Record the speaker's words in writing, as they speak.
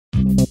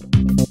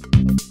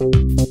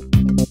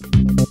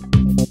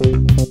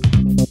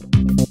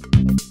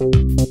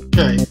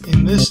Okay,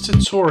 in this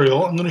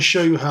tutorial, I'm going to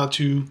show you how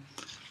to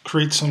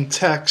create some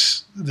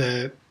text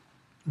that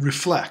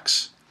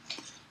reflects.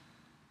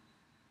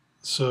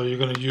 So you're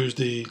going to use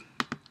the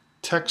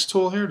text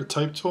tool here, the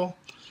type tool.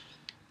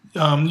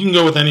 You can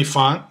go with any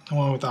font. I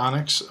went with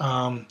Onyx.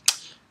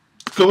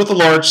 Go with the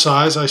large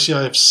size. I see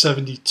I have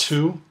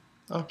 72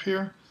 up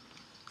here.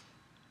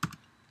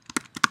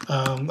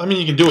 I mean,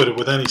 you can do it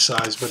with any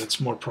size, but it's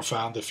more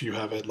profound if you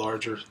have a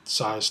larger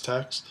size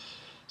text.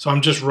 So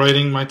I'm just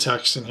writing my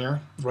text in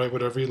here. Write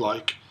whatever you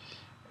like.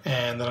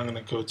 And then I'm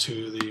going to go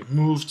to the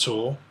Move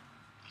tool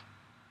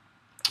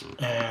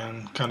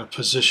and kind of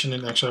position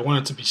it. Actually, I want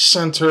it to be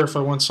center. If I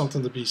want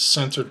something to be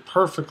centered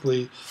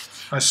perfectly,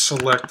 I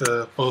select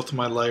both of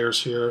my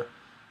layers here,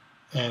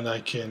 and I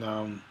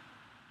can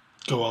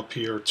go up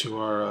here to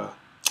our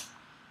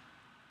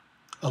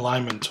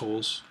alignment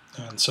tools,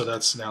 and so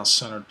that's now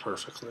centered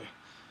perfectly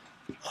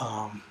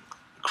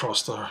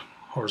across the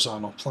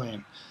horizontal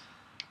plane.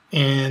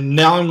 And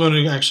now I'm going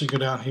to actually go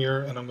down here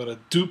and I'm going to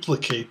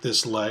duplicate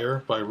this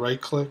layer by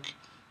right-click,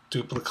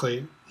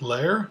 duplicate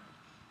layer,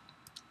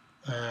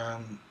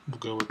 and we'll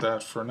go with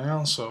that for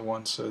now. So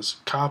one says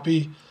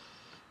copy,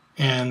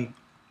 and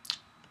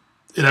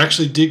it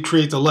actually did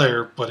create the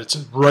layer, but it's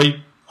right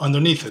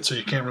underneath it, so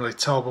you can't really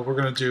tell. But we're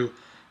going to do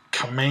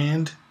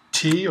Command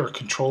T or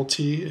Control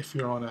T if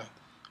you're on a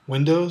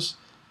Windows,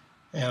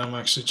 and I'm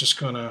actually just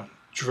going to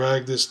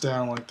drag this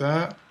down like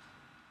that.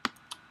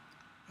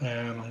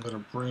 And I'm going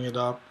to bring it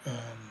up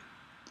and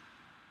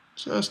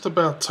just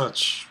about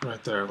touch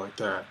right there like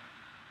that.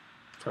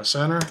 Press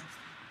enter.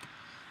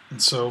 And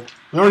so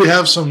we already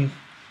have some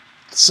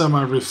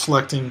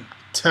semi-reflecting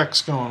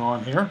text going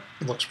on here.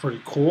 It looks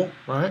pretty cool,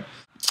 right?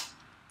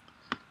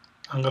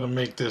 I'm going to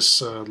make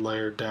this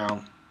layer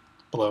down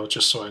below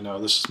just so I know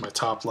this is my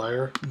top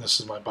layer and this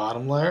is my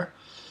bottom layer.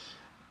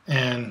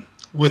 And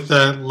with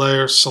that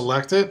layer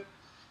selected,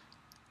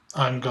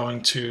 I'm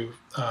going to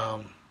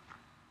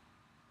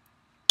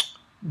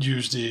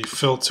use the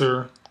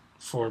filter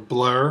for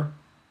blur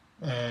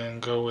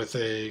and go with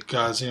a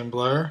Gaussian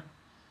blur.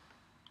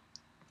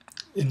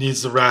 It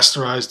needs to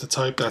rasterize the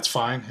type, that's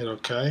fine, hit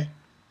OK.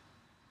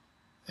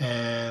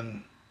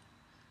 And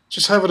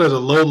just have it at a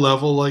low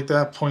level like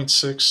that,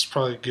 0.6 is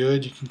probably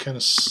good. You can kind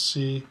of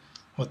see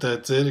what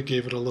that did. It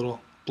gave it a little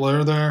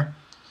blur there.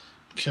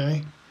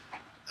 Okay.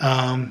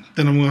 Then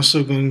I'm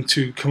also going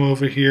to come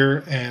over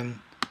here and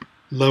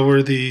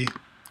lower the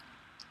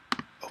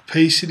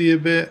opacity a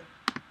bit,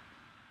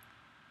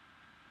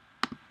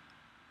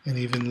 and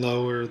even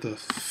lower the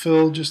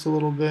fill just a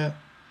little bit.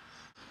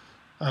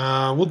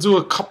 We'll do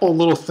a couple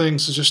little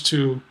things just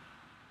to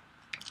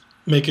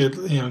make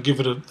it, give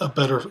it a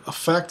better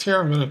effect here.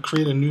 I'm going to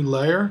create a new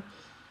layer,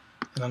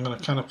 and I'm going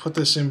to kind of put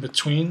this in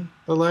between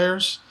the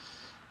layers,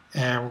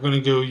 and we're going to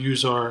go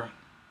use our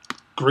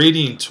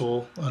gradient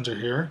tool under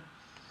here.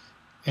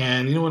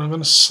 And you know what, I'm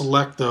going to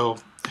select though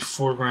a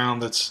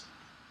foreground that's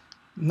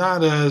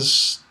not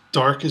as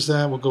dark as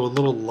that. We'll go a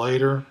little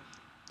lighter,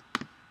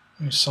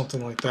 maybe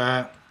something like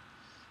that,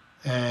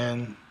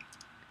 and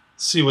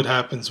see what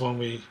happens when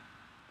we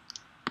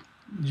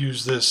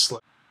use this. So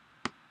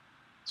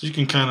you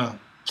can kind of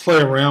play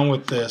around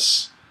with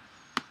this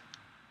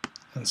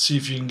and see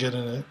if you can get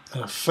an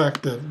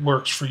effect that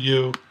works for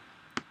you.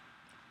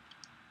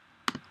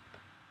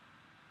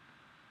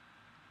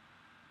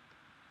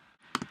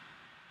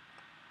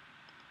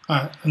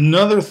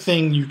 Another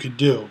thing you could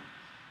do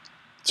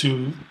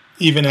to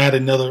even add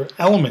another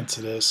element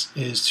to this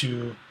is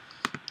to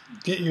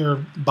get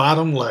your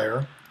bottom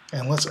layer,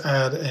 and let's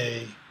add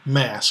a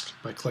mask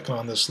by clicking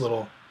on this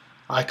little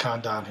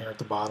icon down here at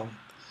the bottom,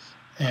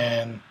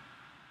 and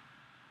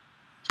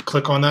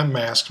click on that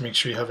mask, make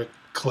sure you have it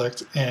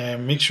clicked,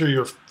 and make sure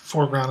your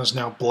foreground is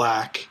now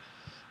black,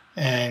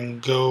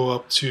 and go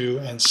up to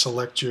and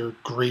select your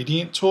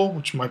gradient tool,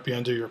 which might be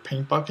under your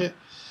paint bucket,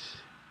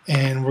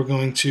 and we're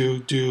going to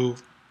do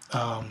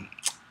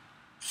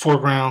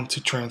foreground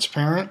to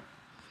transparent.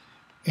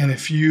 And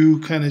if you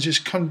kind of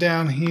just come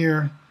down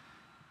here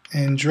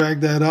and drag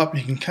that up,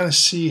 you can kind of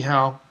see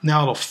how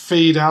now it'll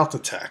fade out the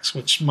text,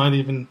 which might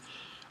even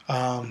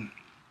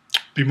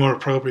be more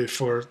appropriate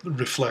for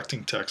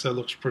reflecting text. That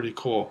looks pretty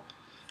cool.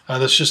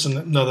 That's just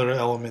another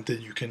element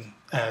that you can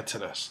add to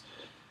this.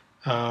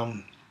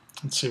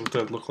 Let's see what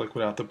that would look like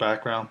without the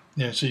background.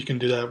 Yeah, so you can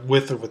do that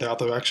with or without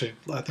the. Actually,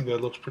 I think that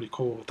looks pretty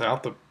cool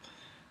without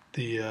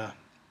the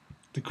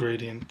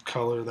gradient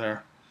color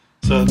there.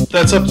 So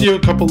that's up to you. A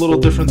couple little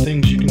different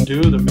things you can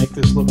do to make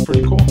this look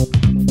pretty cool.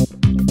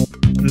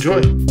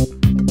 Enjoy.